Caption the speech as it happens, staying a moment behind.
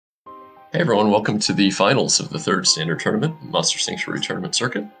Hey everyone, welcome to the finals of the third standard tournament, Monster Sanctuary Tournament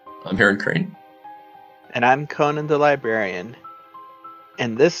Circuit. I'm Heron Crane. And I'm Conan the Librarian.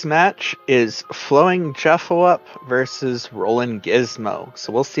 And this match is FlowingJuffowup versus Rolangizmo.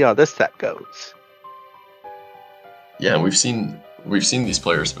 So we'll see how this set goes. Yeah, we've seen these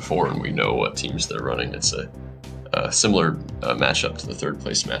players before, and we know what teams they're running. It's a similar matchup to the third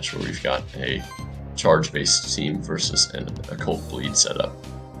place match, where we've got a charge-based team versus an occult bleed setup.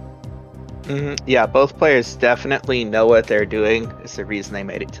 Yeah, both players definitely know what they're doing. It's the reason they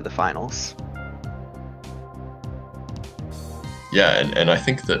made it to the finals. Yeah, and I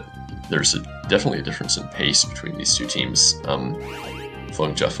think that there's definitely a difference in pace between these two teams.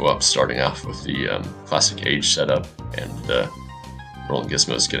 FlowingJuffowup starting off with the classic age setup, and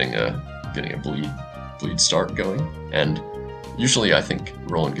Rolangizmo's getting a bleed start going. And usually I think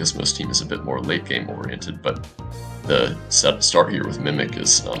Rolangizmo's team is a bit more late game oriented, but the start here with Mimic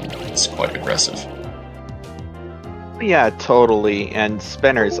is quite aggressive. Yeah, totally. And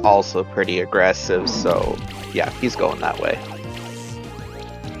Spinner's also pretty aggressive, so yeah, he's going that way.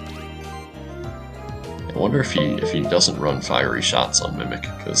 I wonder if he doesn't run fiery shots on Mimic,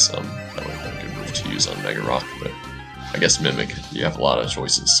 because that would have been a good move to use on Mega Rock. But I guess Mimic, you have a lot of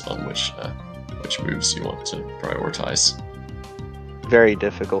choices on which moves you want to prioritize. Very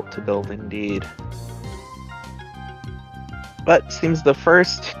difficult to build indeed. But seems the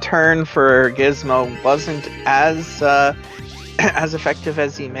first turn for Gizmo wasn't as as effective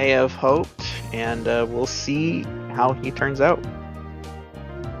as he may have hoped, and we'll see how he turns out.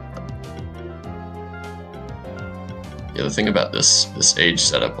 Yeah, the thing about this age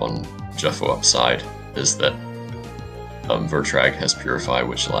setup on Juffowup's side is that Vertrag has Purify,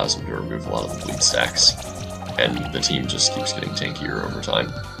 which allows him to remove a lot of the bleed stacks, and the team just keeps getting tankier over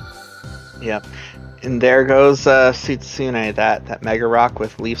time. Yeah. And there goes Sutsune. That Mega Rock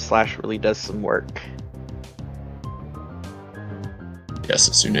with Leaf Slash really does some work. Yes,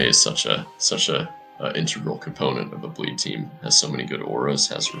 Sutsune is such a integral component of a bleed team. Has so many good auras,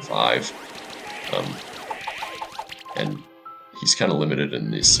 has revive, and he's kind of limited in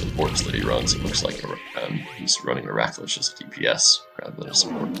these supports that he runs. It looks like he's running Aracklich as a DPS rather than a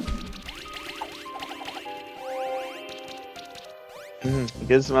support.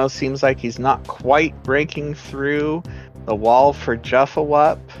 Gizmo seems like he's not quite breaking through the wall for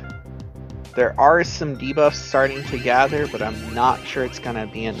Juffowup. There are some debuffs starting to gather, but I'm not sure it's going to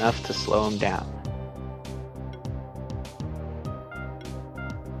be enough to slow him down.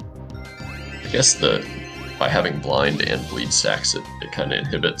 I guess by having blind and bleed stacks, it kind of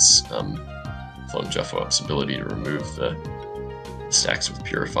inhibits FlowingJuffowup's ability to remove the stacks with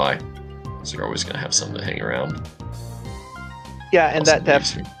Purify, so you're always going to have some to hang around. Yeah, and that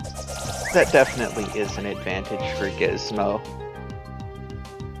definitely is an advantage for Gizmo.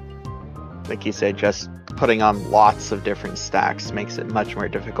 Like you said, just putting on lots of different stacks makes it much more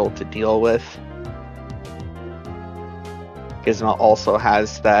difficult to deal with. Gizmo also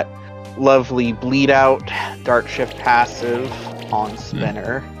has that lovely bleed out Dark Shift passive on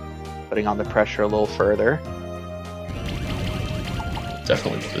Spinner, putting on the pressure a little further.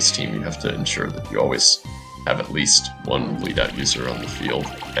 Definitely with this team, you have to ensure that you always have at least one bleed out user on the field.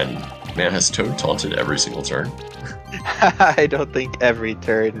 And man, has Toad taunted every single turn? I don't think every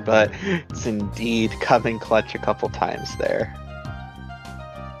turn, but it's indeed coming clutch a couple times there.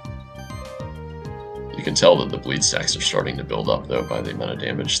 You can tell that the bleed stacks are starting to build up, though, by the amount of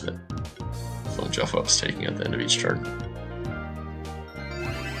damage that FlowingJuffowup's taking at the end of each turn.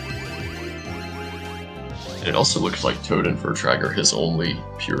 And it also looks like Toad and Vertrag are his only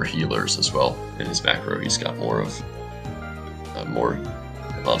pure healers as well. In his back row, he's got more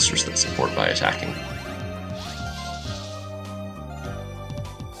monsters that support by attacking.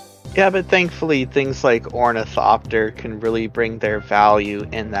 Yeah, but thankfully things like Ornithopter can really bring their value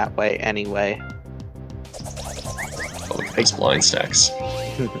in that way anyway. Oh, those blind stacks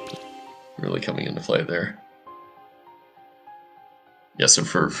really coming into play there. Yeah, so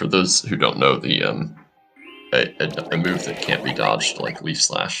for those who don't know, the a move that can't be dodged, like Leaf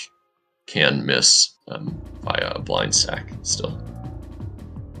Slash, can miss via a blind stack still.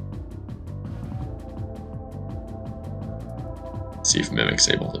 See if Mimic's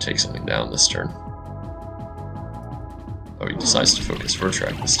able to take something down this turn. Oh, he decides to focus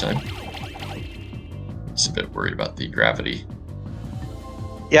Vertrag this time. He's a bit worried about the gravity.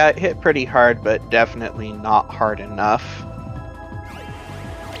 Yeah, it hit pretty hard, but definitely not hard enough.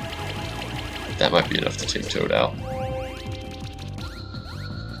 That might be enough to take Toad out.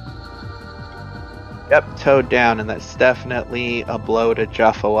 Yep, Toad down, and that's definitely a blow to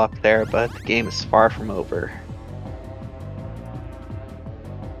Juffowup there, but the game is far from over.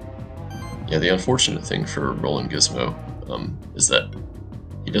 Yeah, the unfortunate thing for Rolangizmo is that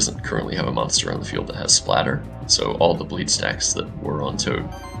he doesn't currently have a monster on the field that has Splatter, so all the bleed stacks that were on Toad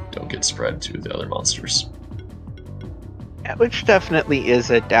don't get spread to the other monsters. Yeah, which definitely is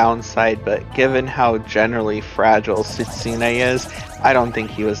a downside, but given how generally fragile Sutsune is, I don't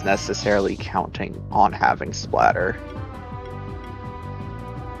think he was necessarily counting on having Splatter.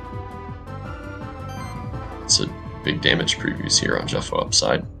 It's a big damage previews here on Juffowup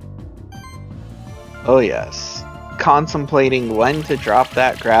side. Oh yes. Contemplating when to drop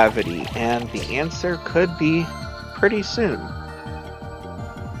that gravity, and the answer could be pretty soon.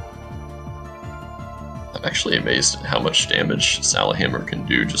 I'm actually amazed at how much damage Salahammer can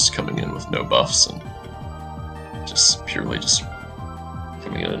do just coming in with no buffs and just purely just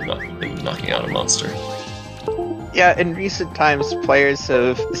coming in and knocking out a monster. Yeah, in recent times, players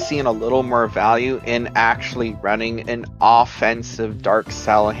have seen a little more value in actually running an offensive Dark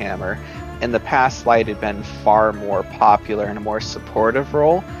Salahammer. In the past, Light had been far more popular in a more supportive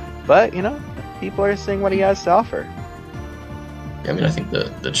role, but, you know, people are seeing what he has to offer. Yeah, I mean, I think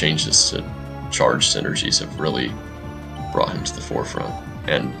the changes to charge synergies have really brought him to the forefront,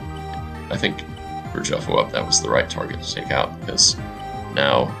 and I think for Juffowup that was the right target to take out, because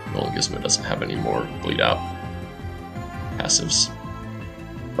now Rolangizmo doesn't have any more bleed out passives.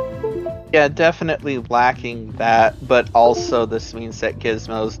 Yeah, definitely lacking that, but also this means that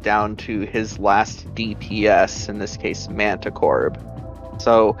Gizmo's down to his last DPS, in this case Manticorb.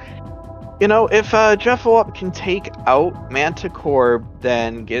 So, you know, if Juffowup can take out Manticorb,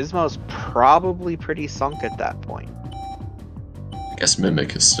 then Gizmo's probably pretty sunk at that point. I guess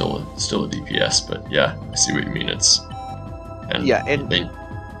Mimic is still a DPS, but yeah, I see what you mean.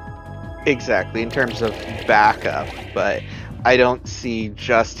 Exactly, in terms of backup, but I don't see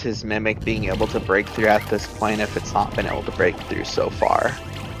just his Mimic being able to break through at this point if it's not been able to break through so far.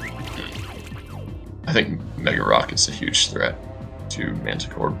 I think Mega Rock is a huge threat to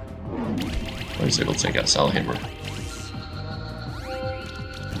Manticorb. He's able to take out Salahammer.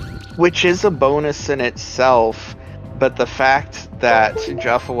 Which is a bonus in itself, but the fact that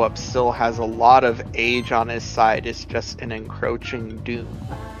Juffowup still has a lot of age on his side is just an encroaching doom.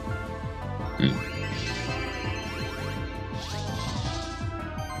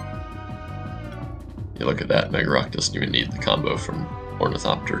 You look at that, Mega Rock doesn't even need the combo from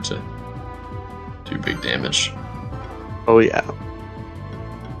Ornithopter to do big damage. Oh yeah.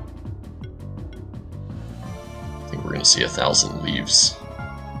 I think we're going to see 1,000 leaves.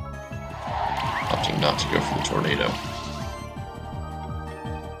 Opting not to go for the tornado.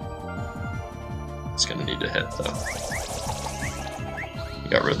 It's going to need to hit though. He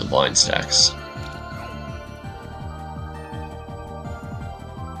got rid of the blind stacks.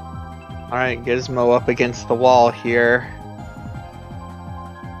 Alright, Gizmo up against the wall here.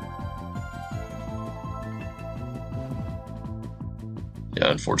 Yeah,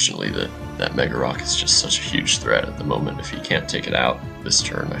 unfortunately that Mega Rock is just such a huge threat at the moment. If he can't take it out this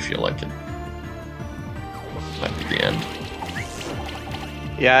turn, I feel like it might be the end.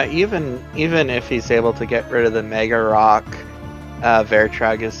 Yeah, even if he's able to get rid of the Mega Rock,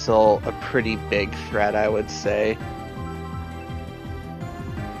 Vertrag is still a pretty big threat, I would say.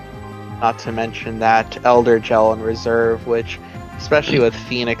 Not to mention that Elder Gel in reserve, which, especially with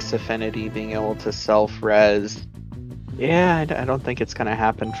Phoenix Affinity being able to self-res, yeah, I don't think it's going to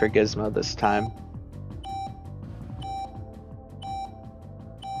happen for Gizmo this time.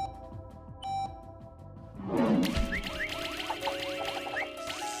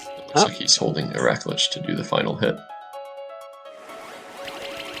 Looks like he's holding Heraclich to do the final hit.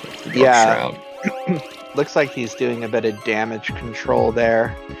 Yeah. Looks like he's doing a bit of damage control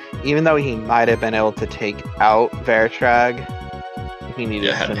there. Even though he might have been able to take out Vertrag, he needed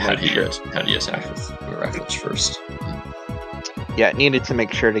to had he attacked with Heraclich first. Yeah, needed to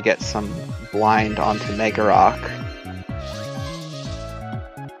make sure to get some blind onto Mega Rock.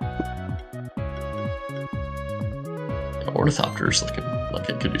 Yeah, Ornithopter's looking like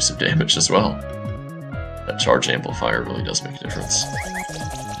it could do some damage as well. That charge amplifier really does make a difference.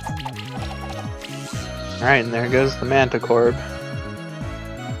 Alright, and there goes the Manticorb.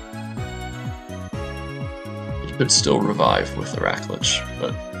 He could still revive with Heraclich,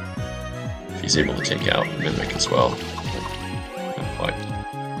 but if he's able to take out the Mimic as well, not quite.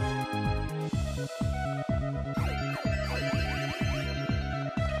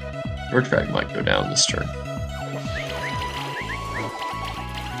 Vertrag might go down this turn.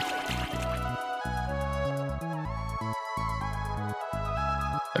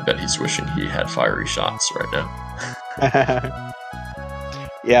 I bet he's wishing he had fiery shots right now.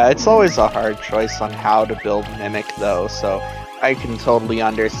 Yeah, it's always a hard choice on how to build Mimic though, so I can totally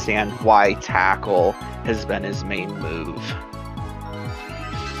understand why tackle has been his main move.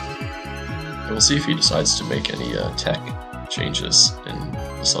 We'll see if he decides to make any tech changes in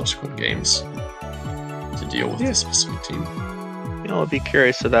the subsequent games to deal with this specific team. You know, I'll be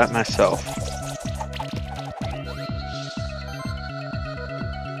curious of that myself.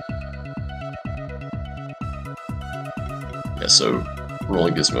 Yeah, so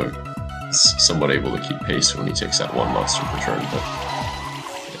Rolangizmo is somewhat able to keep pace when he takes out one monster per turn,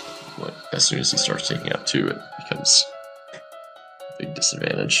 but as soon as he starts taking out two, it becomes a big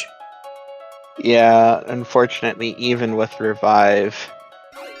disadvantage. Yeah, unfortunately, even with Revive,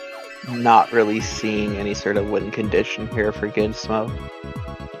 not really seeing any sort of win condition here for Gizmo.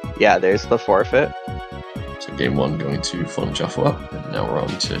 Yeah, there's the forfeit. So game one going to FlowingJuffowup, and now we're on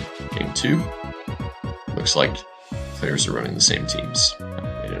to game two. Looks like players are running the same teams.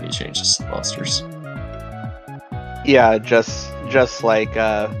 Haven't made any changes to the monsters. Yeah, just like,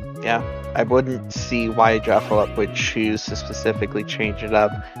 yeah, I wouldn't see why Juffowup would choose to specifically change it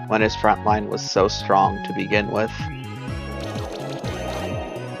up when his front line was so strong to begin with.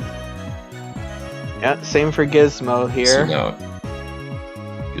 Yeah, same for Gizmo here. So now,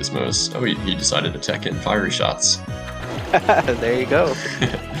 Gizmo's... Oh, he decided to tech in fiery shots. There you go.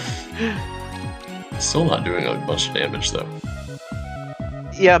 Still not doing a bunch of damage, though.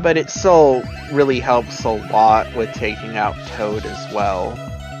 Yeah, but it still really helps a lot with taking out Toad as well.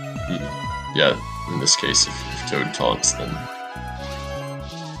 Yeah, in this case, if Toad taunts, then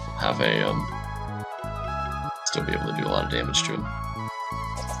we'll have still be able to do a lot of damage to him.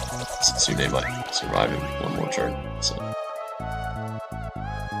 Setsune might survive him one more turn. So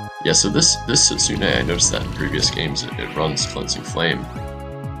yeah, so this Setsune, I noticed that in previous games it runs Cleansing Flame,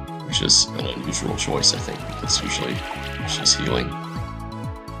 which is an unusual choice, I think, because usually she's healing.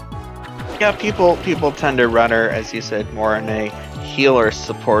 Yeah, people tend to run her, as you said, more in a healer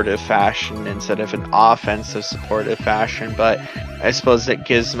supportive fashion instead of an offensive supportive fashion, but I suppose that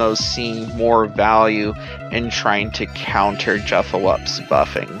Gizmo's seeing more value in trying to counter Juffowup's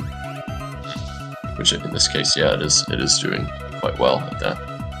buffing. Which in this case, yeah, it is doing quite well at that.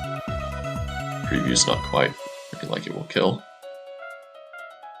 Preview's not quite looking like it will kill.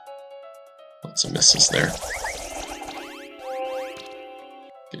 Lots of misses there.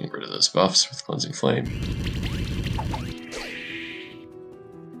 Getting rid of those buffs with Cleansing Flame.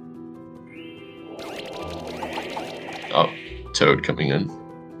 Oh, Toad coming in.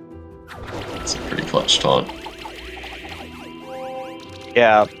 It's a pretty clutch taunt.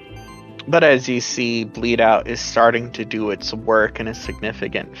 Yeah, but as you see, Bleed Out is starting to do its work in a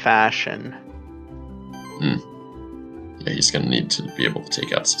significant fashion. Yeah, he's going to need to be able to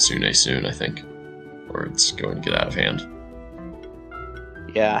take out Setsune soon, I think, or it's going to get out of hand.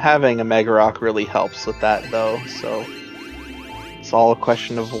 Yeah, having a Mega Rock really helps with that, though, so it's all a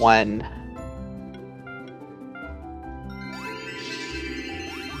question of when.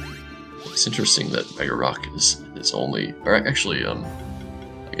 It's interesting that Mega Rock is only, or actually, I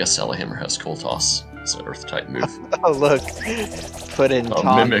guess Salahammer has Coal Toss. It's an Earth-type move. Oh, look. Put in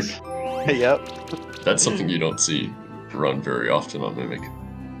Mimic. Yep. That's something you don't see run very often on Mimic.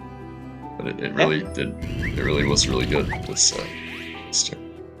 But it really did. It really was really good this turn.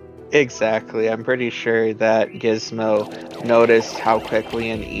 Exactly. I'm pretty sure that Gizmo noticed how quickly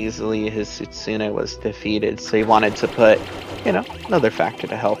and easily his Setsune was defeated, so he wanted to put, you know, another factor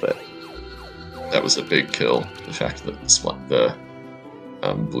to help it. That was a big kill. The fact that the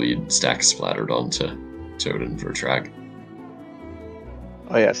bleed stack splattered onto Toad and Vertrag.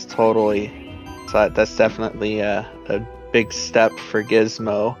 Oh yes, totally. So that's definitely a big step for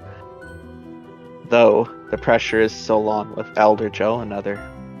Gizmo. Though the pressure is still on with Elder Joe, another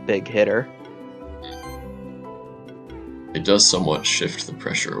big hitter. It does somewhat shift the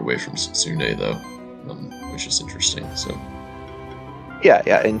pressure away from Setsune, though, which is interesting. So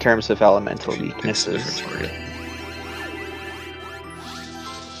yeah, in terms of elemental weaknesses. Picks a different target.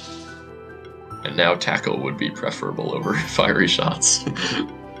 And now tackle would be preferable over fiery shots.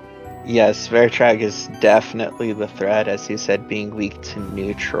 Yes, Vertrag is definitely the threat, as you said, being weak to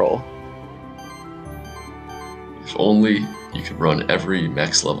neutral. If only you could run every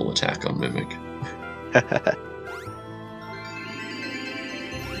max level attack on Mimic.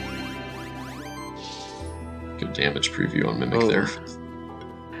 Good damage preview on Mimic there.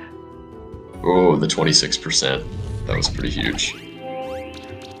 Oh, the 26%. That was pretty huge.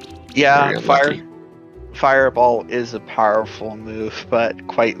 Yeah, Fireball is a powerful move, but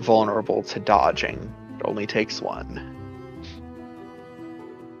quite vulnerable to dodging. It only takes one.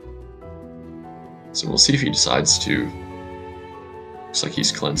 So we'll see if he decides to... Looks like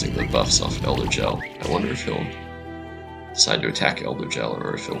he's cleansing the buffs off Elder Gel. I wonder if he'll decide to attack Elder Gel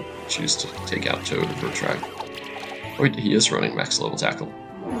or if he'll choose to take out Toad or Vertrag. Wait, he is running max level tackle.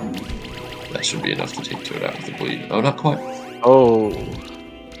 That should be enough to take Toad out with a bleed. Oh, not quite. Oh,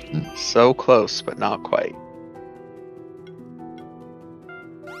 so close, but not quite.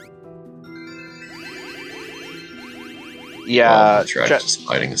 Yeah, Vertrag just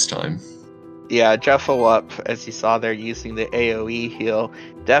biding his time. Yeah, Juffowup, as you saw there using the AoE heal,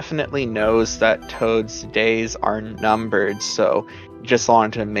 definitely knows that Toad's days are numbered, so just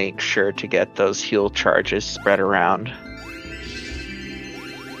wanted to make sure to get those heal charges spread around.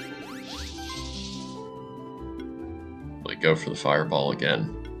 Like, go for the fireball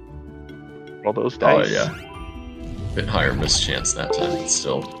again. Roll those dice. Oh, yeah. Bit higher miss chance that time, but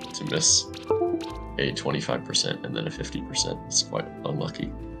still, to miss a 25% and then a 50%. It's quite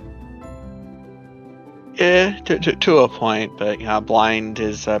unlucky. Yeah, to a point, but yeah, blind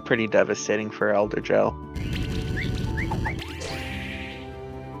is pretty devastating for Elder Gel.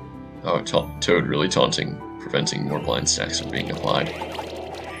 Oh, Toad really taunting, preventing more blind stacks from being applied.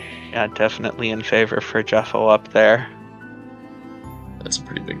 Yeah, definitely in favor for Juffowup there. That's a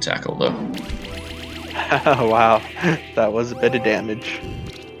pretty big tackle, though. Wow, that was a bit of damage.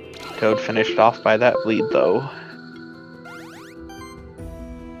 Toad finished off by that bleed, though.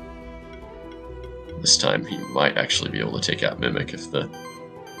 This time he might actually be able to take out Mimic if now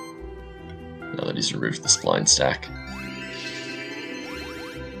that he's removed this blind stack.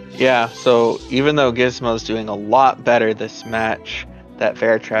 Yeah, so even though Gizmo's doing a lot better this match, that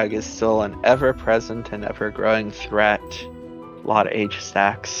Vertrag is still an ever-present and ever-growing threat. A lot of age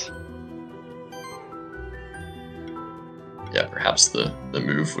stacks. Yeah, perhaps the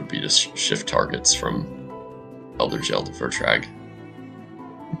move would be to shift targets from Elder Gel to Vertrag.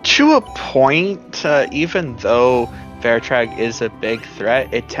 To a point, even though Vertrag is a big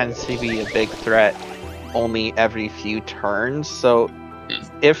threat, it tends to be a big threat only every few turns. So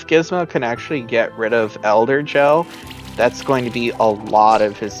if Gizmo can actually get rid of Elder Gel, that's going to be a lot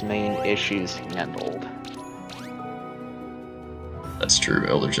of his main issues handled. That's true.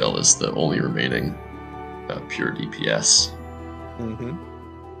 Elder Gel is the only remaining pure DPS. Mm-hmm.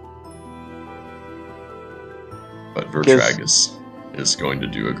 But Vertrag is going to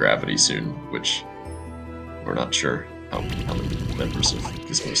do a gravity soon, which we're not sure how many members of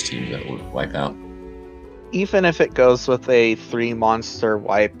Gizmo's team that will wipe out. Even if it goes with a 3-monster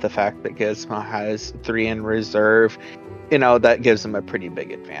wipe, the fact that Gizmo has 3 in reserve, that gives him a pretty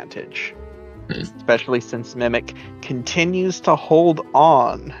big advantage. Especially since Mimic continues to hold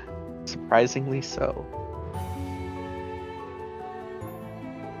on. Surprisingly so.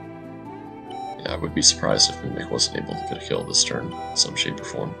 Yeah, I would be surprised if Mimic wasn't able to get a kill this turn in some shape or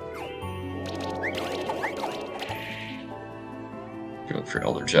form. Going for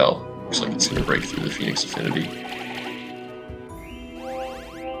Elder Gel. Looks like it's going to break through the Phoenix Affinity.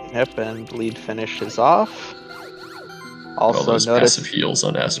 Yep, and bleed finishes off. Also all those notice passive heals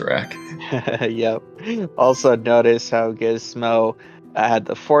on Azarak. Yep. Also notice how Gizmo had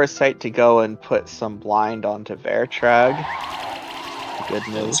the foresight to go and put some blind onto Vertrag. Good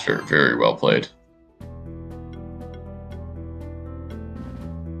move. It's very, very well played.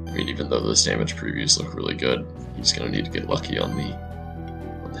 I mean, even though those damage previews look really good, he's going to need to get lucky on the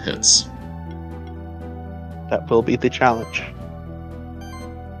hits. That will be the challenge.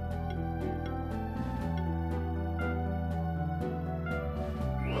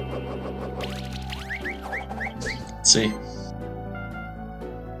 Let's see.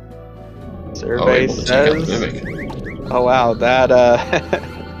 Survey says... Oh wow, that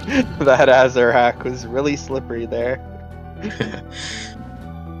that Azarak was really slippery there.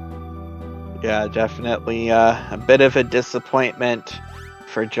 Yeah, definitely a bit of a disappointment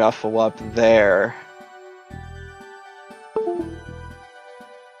for Juffowup there.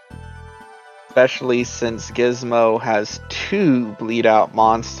 Especially since Gizmo has 2 bleed out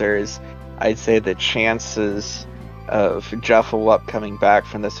monsters, I'd say the chances of Juffowup coming back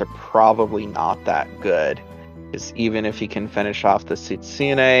from this are probably not that good. Because even if he can finish off the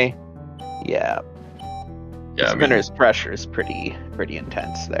Tsutsune, yeah. Spinner's pressure is pretty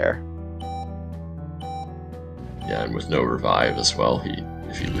intense there. Yeah, and with no revive as well,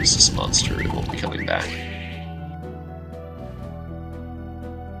 if he loses a monster, it won't be coming back.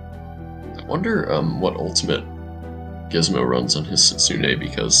 I wonder what ultimate Gizmo runs on his Tsutsune,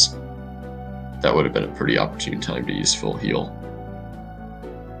 because that would have been a pretty opportune time to use full heal.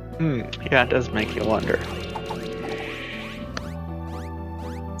 Yeah, it does make you wonder.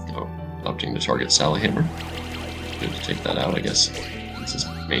 Oh, opting to target Sallyhammer. Good to take that out, I guess. It's his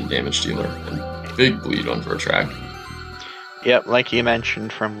main damage dealer. And big bleed on Vertrag. Yep, like you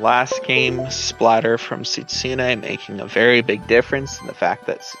mentioned from last game, splatter from Setsune making a very big difference in the fact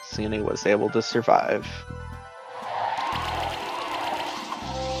that Setsune was able to survive.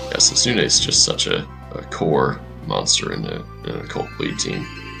 Yeah, Setsune is just such a core monster in an occult bleed team.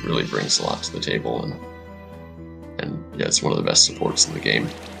 Really brings a lot to the table, and yeah, it's one of the best supports in the game.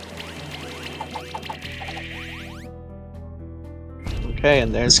 Okay,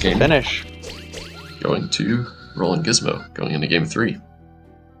 and there's the finish. Going to Rolangizmo, going into game 3.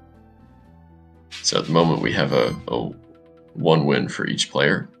 So at the moment we have a 1 win for each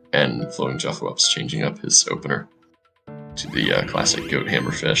player, and FlowingJuffowup's changing up his opener to the classic Goat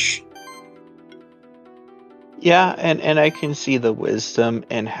Hammerfish. Yeah, and I can see the wisdom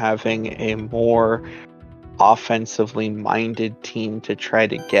in having a more offensively minded team to try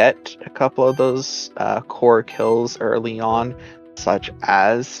to get a couple of those core kills early on, such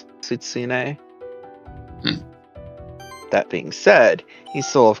as Setsune. That being said, he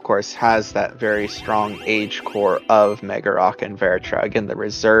still, of course, has that very strong age core of Megarock and Veritrug in the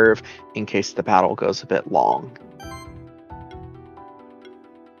reserve in case the battle goes a bit long.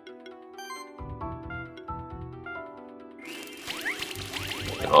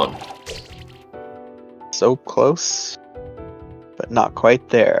 On. So close, but not quite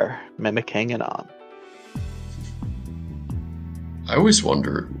there. Mimic hanging on. I always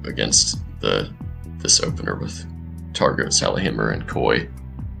wonder against this opener with Target, Salayhammer, and Koi.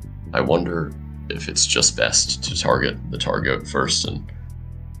 I wonder if it's just best to target the Target first and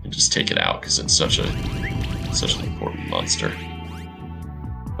just take it out because it's such an important monster.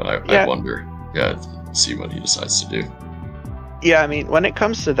 But I wonder, see what he decides to do. Yeah, I mean, when it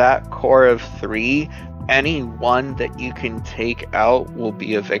comes to that core of 3, any one that you can take out will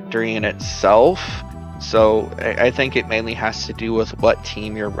be a victory in itself. So I think it mainly has to do with what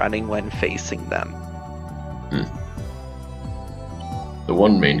team you're running when facing them. The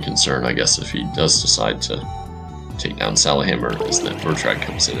one main concern, I guess, if he does decide to take down Salayhammer, is that Vertrag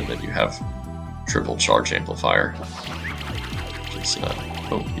comes in and then you have triple charge amplifier. Which is,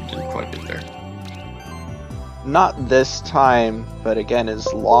 he didn't quite get there. Not this time, but again,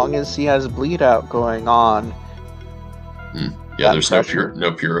 as long as he has bleed out going on. Yeah, there's no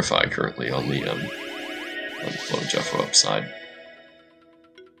purify currently on the FlowingJuffowup side.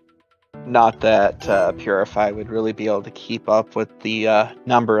 Not that Purify would really be able to keep up with the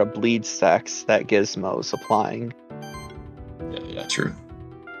number of bleed stacks that Gizmo's applying. Yeah, true.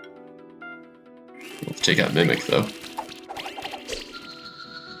 We'll take out Mimic, though.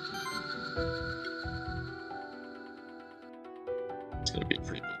 It's going to be a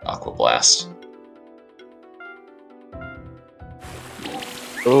pretty big Aqua Blast.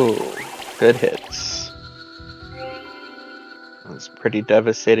 Ooh, good hits. That's a pretty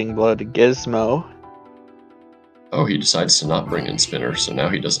devastating blow to Gizmo. Oh, he decides to not bring in Spinner, so now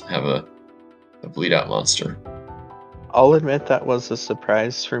he doesn't have a bleed out monster. I'll admit that was a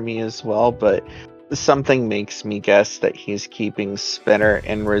surprise for me as well, but something makes me guess that he's keeping Spinner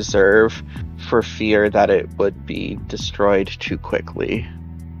in reserve for fear that it would be destroyed too quickly.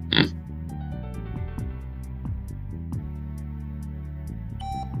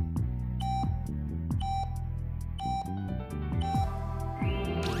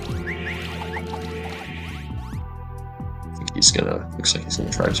 Looks like he's gonna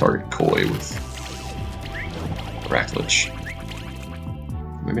try to target Koi with Racklich.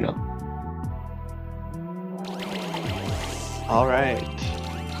 Maybe not. Alright.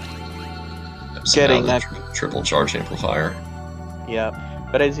 So getting that triple charge amplifier. Yep.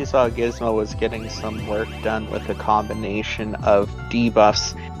 But as you saw, Gizmo was getting some work done with a combination of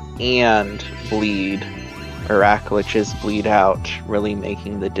debuffs and bleed. Racklich's bleed out really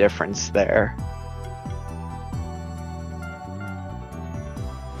making the difference there.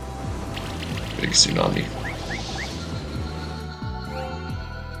 Big tsunami.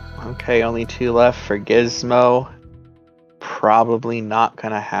 Okay, only 2 left for Gizmo. Probably not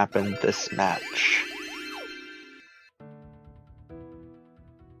gonna happen this match.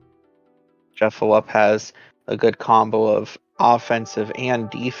 Juffowup has a good combo of offensive and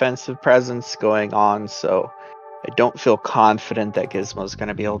defensive presence going on, so I don't feel confident that Gizmo's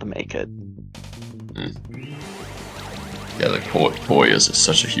gonna be able to make it. Yeah, the Koi is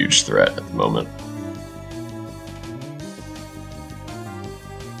such a huge threat at the moment.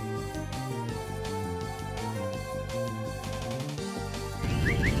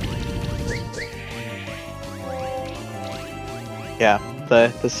 Yeah,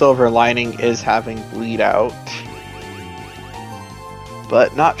 the silver lining is having bleed out,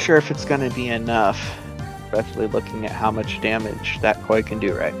 but not sure if it's going to be enough, especially looking at how much damage that Koi can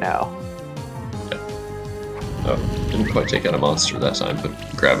do right now. Oh, didn't quite take out a monster that time, but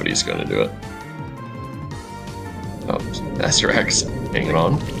gravity's gonna do it. Oh, Azarak's hanging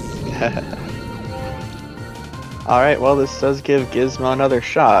on. Alright, well, this does give Gizmo another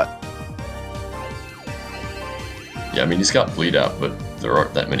shot. Yeah, I mean, he's got bleed out, but there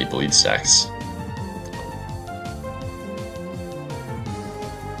aren't that many bleed stacks.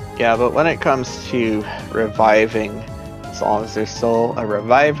 Yeah, but when it comes to reviving, as long as there's still a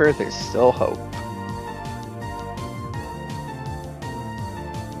reviver, there's still hope.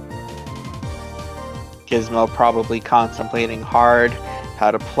 Gizmo probably contemplating hard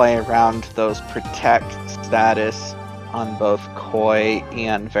how to play around those protect status on both Koi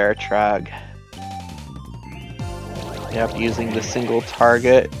and Vertrag. Yep, using the single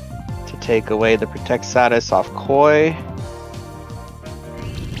target to take away the protect status off Koi.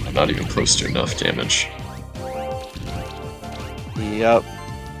 Not even close to enough damage. Yep.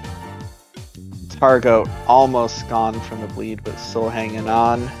 Targo almost gone from the bleed, but still hanging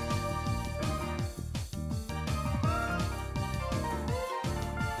on.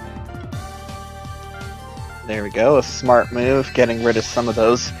 There we go, a smart move, getting rid of some of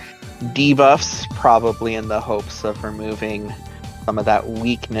those debuffs, probably in the hopes of removing some of that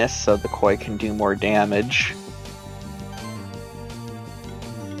weakness so the Koi can do more damage.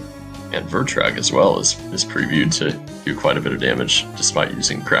 And Vertrag as well is previewed to do quite a bit of damage despite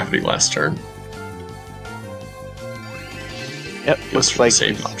using gravity last turn. Yep, Goes looks for like the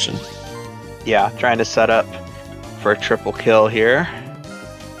safe option. Yeah, trying to set up for a triple kill here.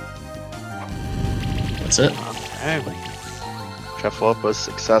 That's it. Okay. Juffowup was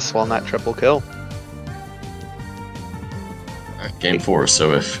successful on that triple kill. Alright, game 4,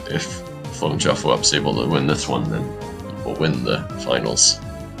 so if FlowingJuffowup's able to win this one, then we'll win the finals.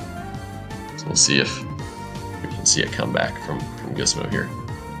 So we'll see if we can see a comeback from Gizmo here.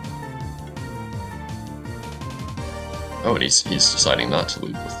 Oh, and he's deciding not to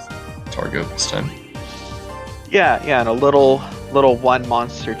lead with Targo this time. Yeah, and a little one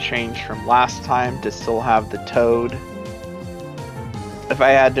monster change from last time to still have the Toad. If I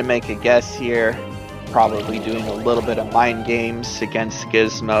had to make a guess here, probably doing a little bit of mind games against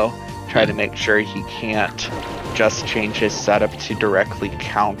Gizmo, try to make sure he can't just change his setup to directly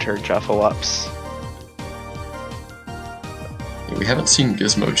counter Juffowup's. Yeah, we haven't seen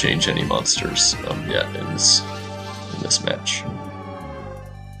Gizmo change any monsters yet in this match.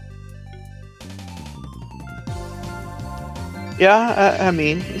 Yeah, I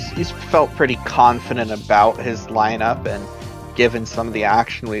mean, he's felt pretty confident about his lineup, and given some of the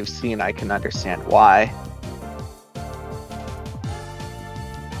action we've seen, I can understand why.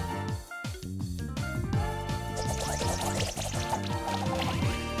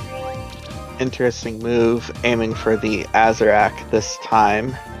 Interesting move, aiming for the Azarak this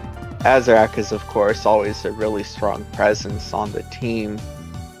time. Azarak is, of course, always a really strong presence on the team.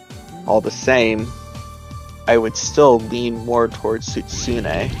 All the same, I would still lean more towards Sutsune.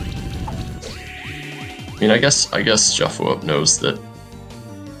 I mean, I guess Juffowup knows that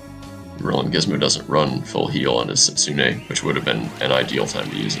Rolangizmo doesn't run full heal on his Sutsune, which would have been an ideal time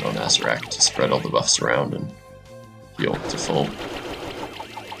to use it on Azarak to spread all the buffs around and heal to full.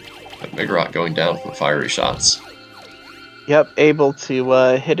 But Megarot going down from fiery shots. Yep, able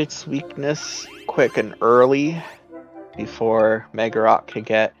to hit its weakness quick and early before Megarot could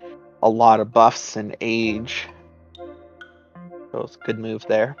get a lot of buffs and age. So it's a good move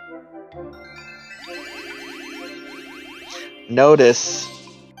there. Notice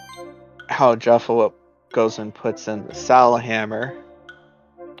how Juffowup goes and puts in the Salahammer,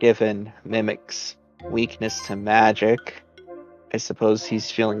 given Mimic's weakness to magic. I suppose he's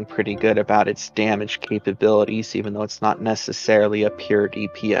feeling pretty good about its damage capabilities, even though it's not necessarily a pure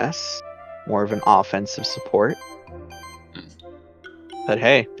DPS, more of an offensive support. But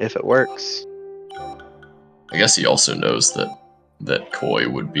hey, if it works. I guess he also knows that Koi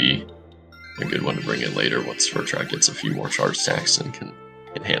would be a good one to bring in later once Vertrag gets a few more charge stacks and can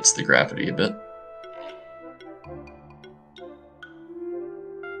enhance the gravity a bit.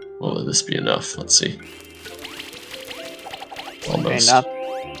 Will this be enough? Let's see. Almost.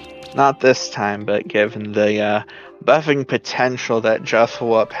 Okay, not this time, but given the buffing potential that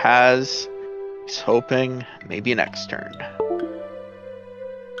Juffowup has, he's hoping maybe next turn.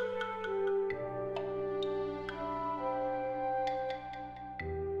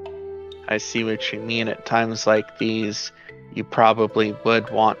 I see what you mean. At times like these, you probably would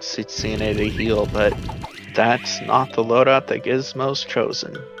want Sutsune to heal, but that's not the loadout that Gizmo's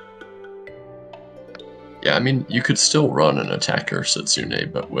chosen. Yeah, I mean, you could still run an attacker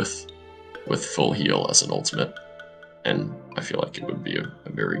Sutsune, but with full heal as an ultimate, and I feel like it would be a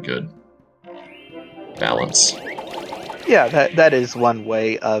very good balance. Yeah, that is one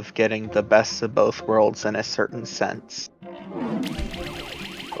way of getting the best of both worlds in a certain sense.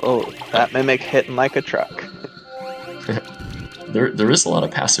 Oh, that mimic hitting like a truck. There is a lot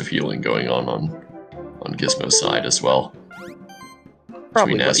of passive healing going on Gizmo's side as well.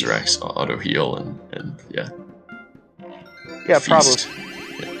 Probably between Azarak's auto heal and yeah. Yeah, Feast.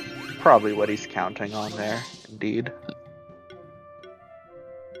 probably what he's counting on there, indeed.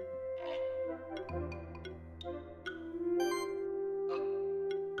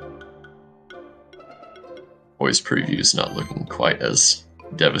 Boy's preview's not looking quite as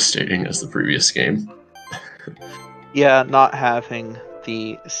devastating as the previous game. Yeah, not having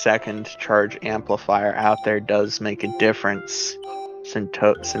the second charge amplifier out there does make a difference,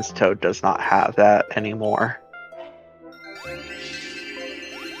 since Toad does not have that anymore.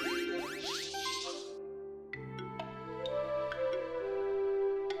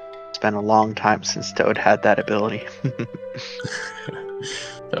 It's been a long time since Toad had that ability.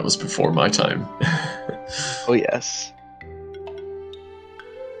 That was before my time. Oh yes.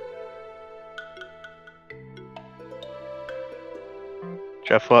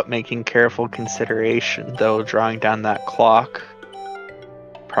 Juffowup making careful consideration, though, drawing down that clock.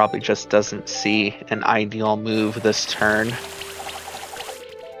 Probably just doesn't see an ideal move this turn.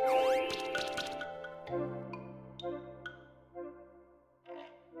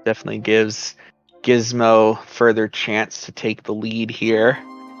 Definitely gives Gizmo further chance to take the lead here,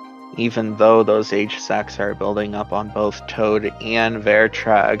 even though those H-Sacks are building up on both Toad and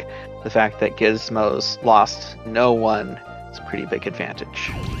Vertrag. The fact that Gizmo's lost no one is a pretty big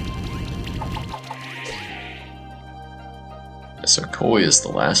advantage. So Koi is the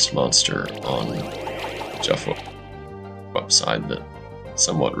last monster on Juffowup side that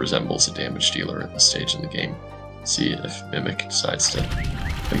somewhat resembles a damage dealer at this stage in the game. See if Mimic decides to...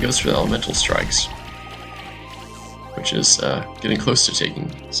 He goes for the Elemental Strikes, which is getting close to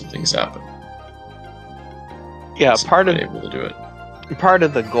taking some things out. Yeah, part of able to do it. Part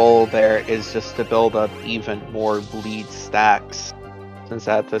of the goal there is just to build up even more bleed stacks, since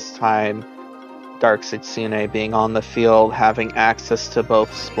at this time, Dark Setsune being on the field, having access to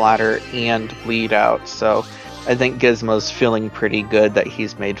both splatter and bleed out. So I think Gizmo's feeling pretty good that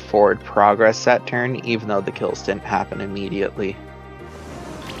he's made forward progress that turn, even though the kills didn't happen immediately.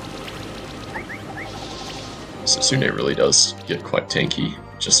 Setsune really does get quite tanky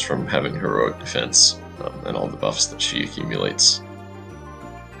just from having heroic defense and all the buffs that she accumulates.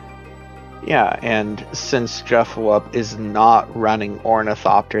 Yeah, and since Juffowup is not running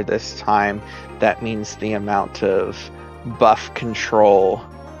Ornithopter this time, that means the amount of buff control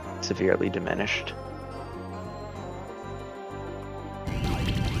severely diminished.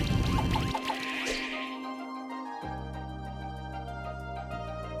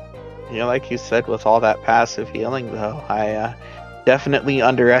 Yeah, like you said, with all that passive healing, though, I definitely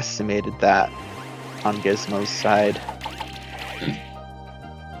underestimated that on Gizmo's side.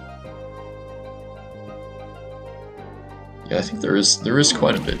 Yeah, I think there is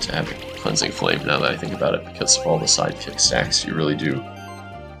quite a bit to having Cleansing Flame now that I think about it, because of all the sidekick stacks, you really do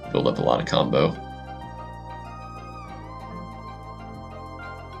build up a lot of combo.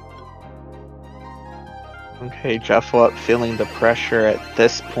 Okay, Juffowup feeling the pressure at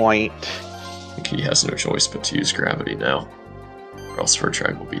this point. I think he has no choice but to use Gravity now, or else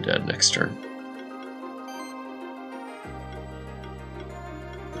Vertrag will be dead next turn.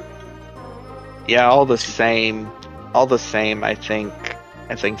 Yeah, all the same, I think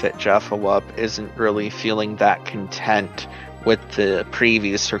that Juffowup isn't really feeling that content with the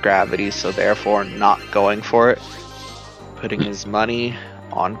previews for Gravity, so therefore not going for it. Putting his money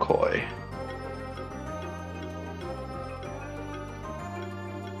on Koi.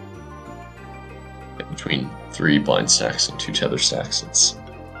 Between 3 blind stacks and 2 tether stacks, it's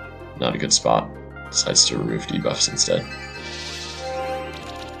not a good spot. Decides to remove debuffs instead.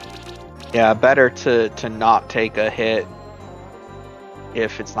 Yeah, better to not take a hit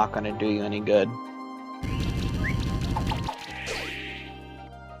if it's not going to do you any good.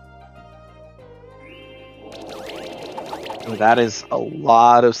 That is a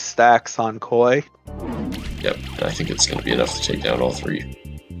lot of stacks on Koi. Yep, and I think it's going to be enough to take down all 3.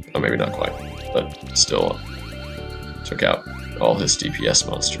 Oh, maybe not quite, but still took out all his DPS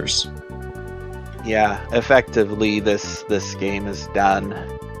monsters. Yeah, effectively this game is done.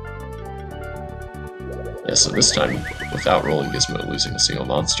 Yeah, so this time, without Rolangizmo losing a single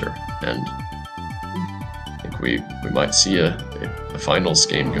monster, and I think we might see a finals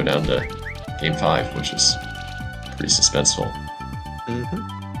game go down to Game 5, which is pretty suspenseful.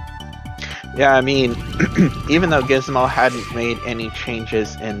 Yeah, I mean, even though Gizmo hadn't made any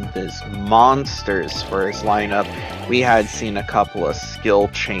changes in his monsters for his lineup, we had seen a couple of skill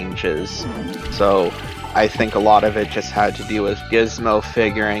changes. So I think a lot of it just had to do with Gizmo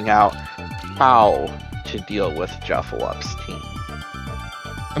figuring out how to deal with Juffowup's team.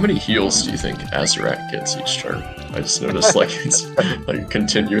 How many heals do you think Azarak gets each turn? I just noticed like it's like a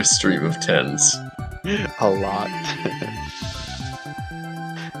continuous stream of 10s. A lot.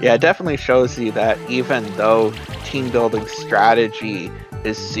 Yeah, it definitely shows you that even though team building strategy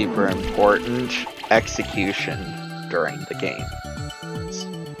is super important, execution during the game is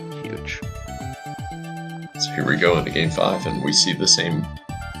huge. So here we go into game 5, and we see the same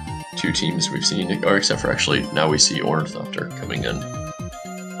two teams we've seen, or except for actually now we see Ornithopter coming in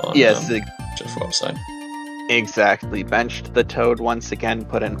on Juffowup's side. Exactly. Benched the Toad once again,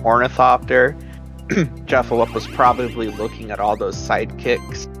 put in Ornithopter. Juffowup was probably looking at all those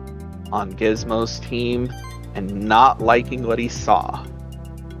sidekicks on Gizmo's team and not liking what he saw.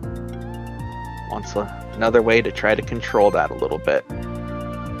 Wants another way to try to control that a little bit.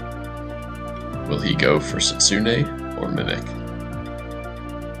 Will he go for Setsune or Mimic?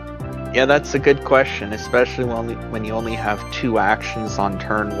 Yeah, that's a good question, especially when you only have 2 actions on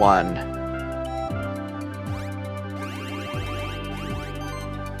turn 1.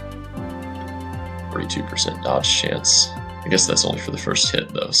 42% dodge chance. I guess that's only for the first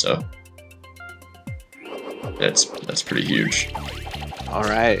hit though, so that's pretty huge.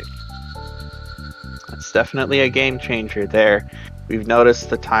 Alright. That's definitely a game changer there. We've noticed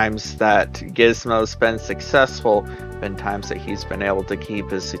the times that Gizmo's been successful, been times that he's been able to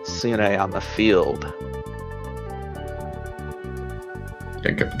keep his Setsune on the field.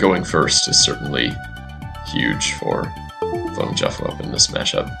 Yeah, going first is certainly huge for FlowingJuffowup in this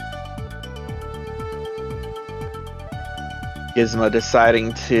matchup. Gizmo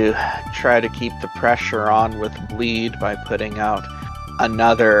deciding to try to keep the pressure on with Bleed by putting out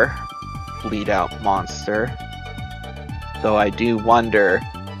another Bleed Out monster. Though I do wonder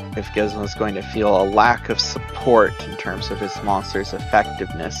if Gizmo's going to feel a lack of support in terms of his monster's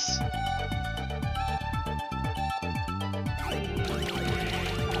effectiveness.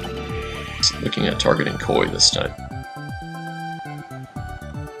 Looking at targeting Koi this time.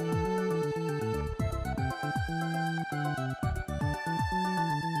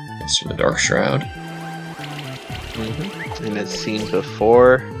 To the Dark Shroud. And it's seen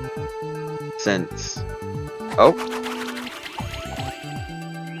before since... Oh!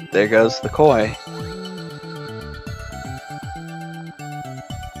 There goes the Koi.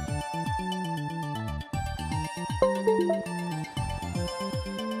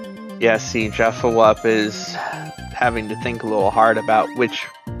 Yeah, see, Juffowup is having to think a little hard about which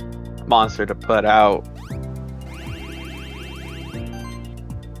monster to put out.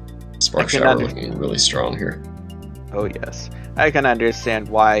 Spark Shower looking really strong here. Oh yes. I can understand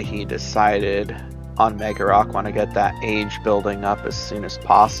why he decided on Mega Rock want to get that age building up as soon as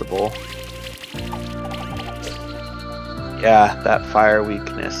possible. Yeah, that fire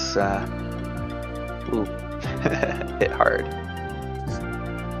weakness hit hard.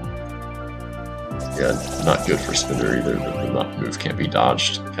 Yeah, not good for Spinner either. The knock move can't be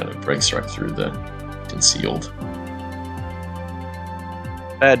dodged. Kind of breaks right through the concealed.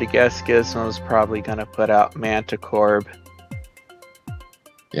 I had to guess Gizmo's probably going to put out Manticorb.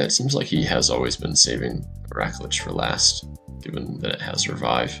 Yeah, it seems like he has always been saving Raklich for last, given that it has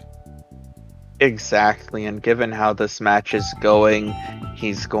Revive. Exactly, and given how this match is going,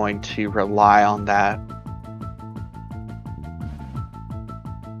 he's going to rely on that.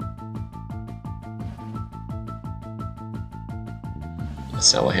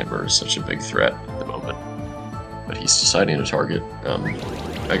 Salahammer is such a big threat at the moment, but he's deciding to target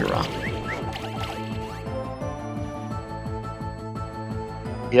Mega Rock.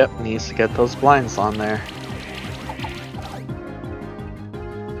 Yep, needs to get those blinds on there.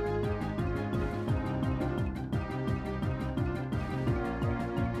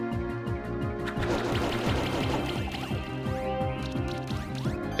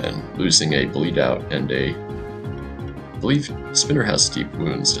 And losing a Bleed Out and a... I believe Spinner has deep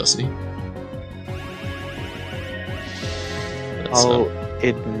wounds, doesn't he? I'll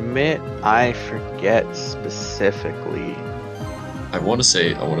admit I forget specifically. I want to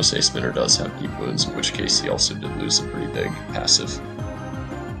say Spinner does have deep wounds, in which case he also did lose a pretty big passive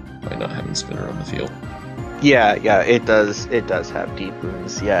by not having Spinner on the field. Yeah, it does have deep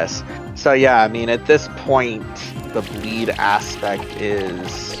wounds, yes. So yeah, I mean at this point the bleed aspect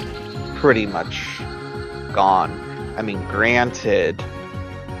is pretty much gone. I mean, granted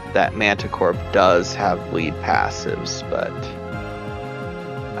that Manticorp does have bleed passives, but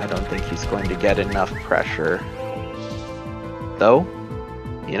I don't think he's going to get enough pressure. Though,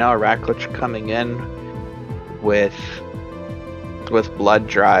 you know, a Raklich coming in with Blood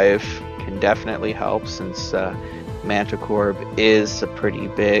Drive can definitely help, since Manticore is a pretty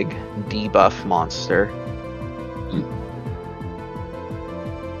big debuff monster.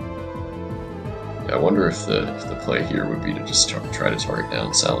 Yeah, I wonder if the play here would be to just try to target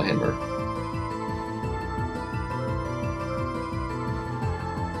down Salahammer.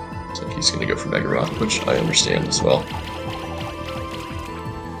 So he's going to go for Mega Rock, which I understand as well.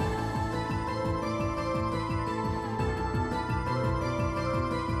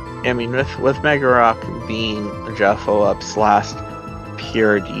 I mean, with Mega Rock being Juffowup's last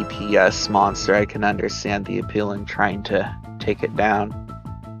pure DPS monster, I can understand the appeal in trying to take it down.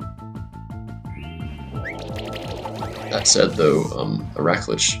 That said, though, a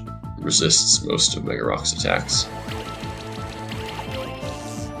Raklich resists most of Mega Rock's attacks.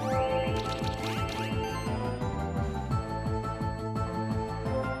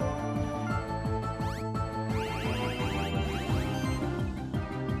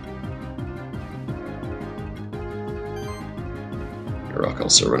 Mega Rock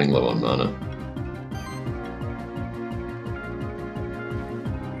also running low on mana.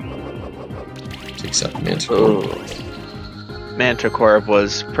 Takes out the Manticore. Manticore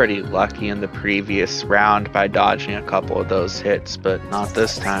was pretty lucky in the previous round by dodging a couple of those hits, but not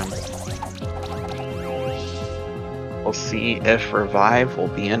this time. We'll see if Revive will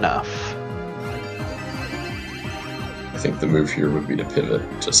be enough. I think the move here would be to pivot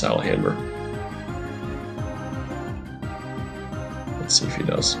to Salahammer. Let's see if he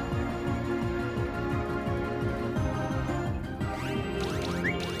does.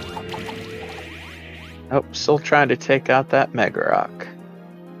 Oh, still trying to take out that Mega Rock.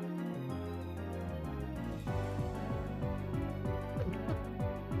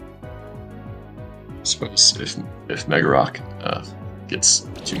 I suppose if Mega Rock gets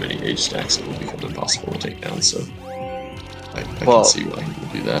too many age stacks, it will become impossible to take down, so I can see why he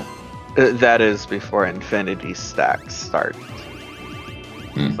would do that. That is before Infinity stacks start.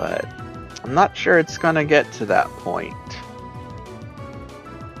 But I'm not sure it's going to get to that point.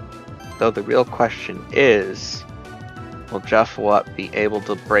 Though the real question is, will Juffowup be able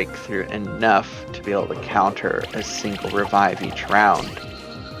to break through enough to be able to counter a single revive each round?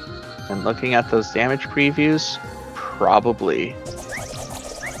 And looking at those damage previews, probably.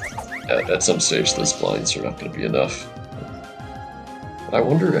 At some stage, those blinds are not going to be enough. But I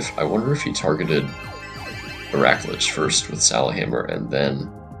wonder if he targeted Raklich first with Salahammer and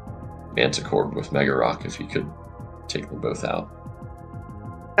then Manticore with Mega Rock, if he could take them both out.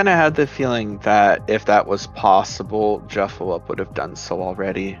 I kind of had the feeling that if that was possible, Juffowup would have done so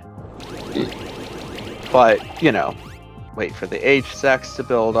already. But, you know, wait for the age stacks to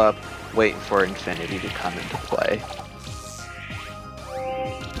build up, wait for Infinity to come into play.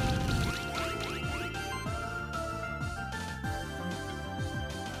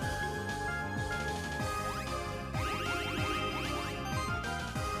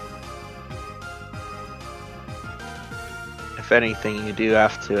 If anything, you do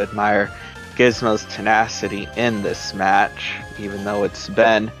have to admire Gizmo's tenacity in this match. Even though it's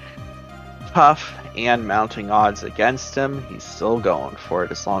been tough and mounting odds against him, he's still going for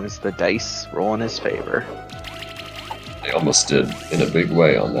it as long as the dice roll in his favor. They almost did in a big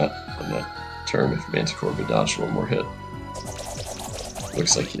way on that turn if Manticore could dodge one more hit.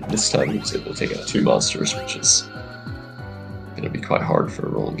 Looks like this time he was able to take out 2 monsters, which is going to be quite hard for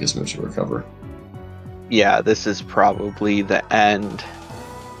Rolangizmo to recover. Yeah, this is probably the end.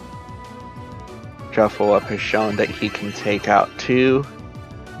 Juffowup has shown that he can take out 2,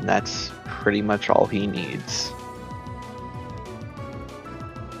 and that's pretty much all he needs.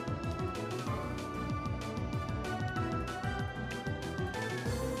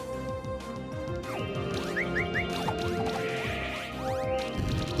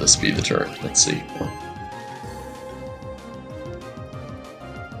 This be the turn. Let's see.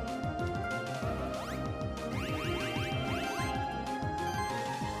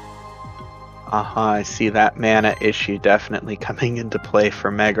 I see that mana issue definitely coming into play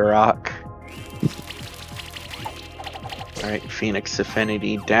for Mega Rock. Alright, Phoenix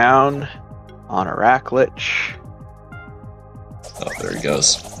Affinity down on a Raklich. Oh, there he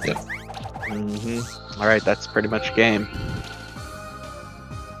goes. Yep. Alright, that's pretty much game.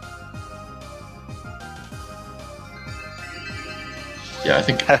 Yeah, I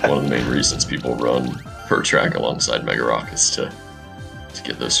think one of the main reasons people run Pertrag alongside Mega Rock is to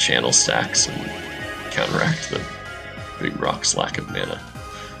get those channel stacks and counteract the big rock's lack of mana.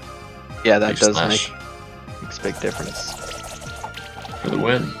 Yeah, that does makes a big difference. for the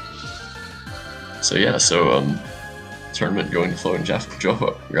win. So yeah, tournament going to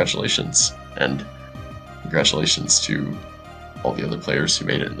FlowingJuffowup. Congratulations, and congratulations to all the other players who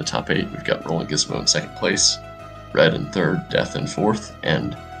made it in the top 8. We've got Rolangizmo in 2nd place, Red in 3rd, Death in 4th,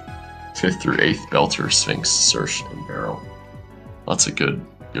 and 5th through 8th, Belter, Sphinx, Search, and Barrel. Lots of good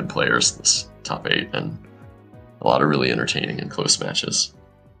players in this top 8, and a lot of really entertaining and close matches.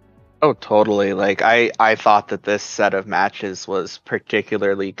 Oh, totally. Like I thought that this set of matches was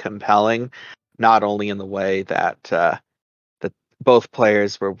particularly compelling, not only in the way that that both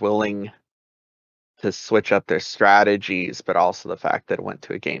players were willing to switch up their strategies, but also the fact that it went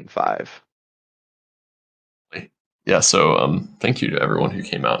to a game 5. Yeah, so thank you to everyone who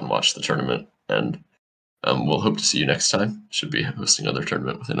came out and watched the tournament, and we'll hope to see you next time. Should be hosting another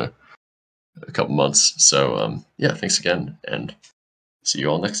tournament within a couple months. So yeah, thanks again, and see you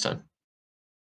all next time.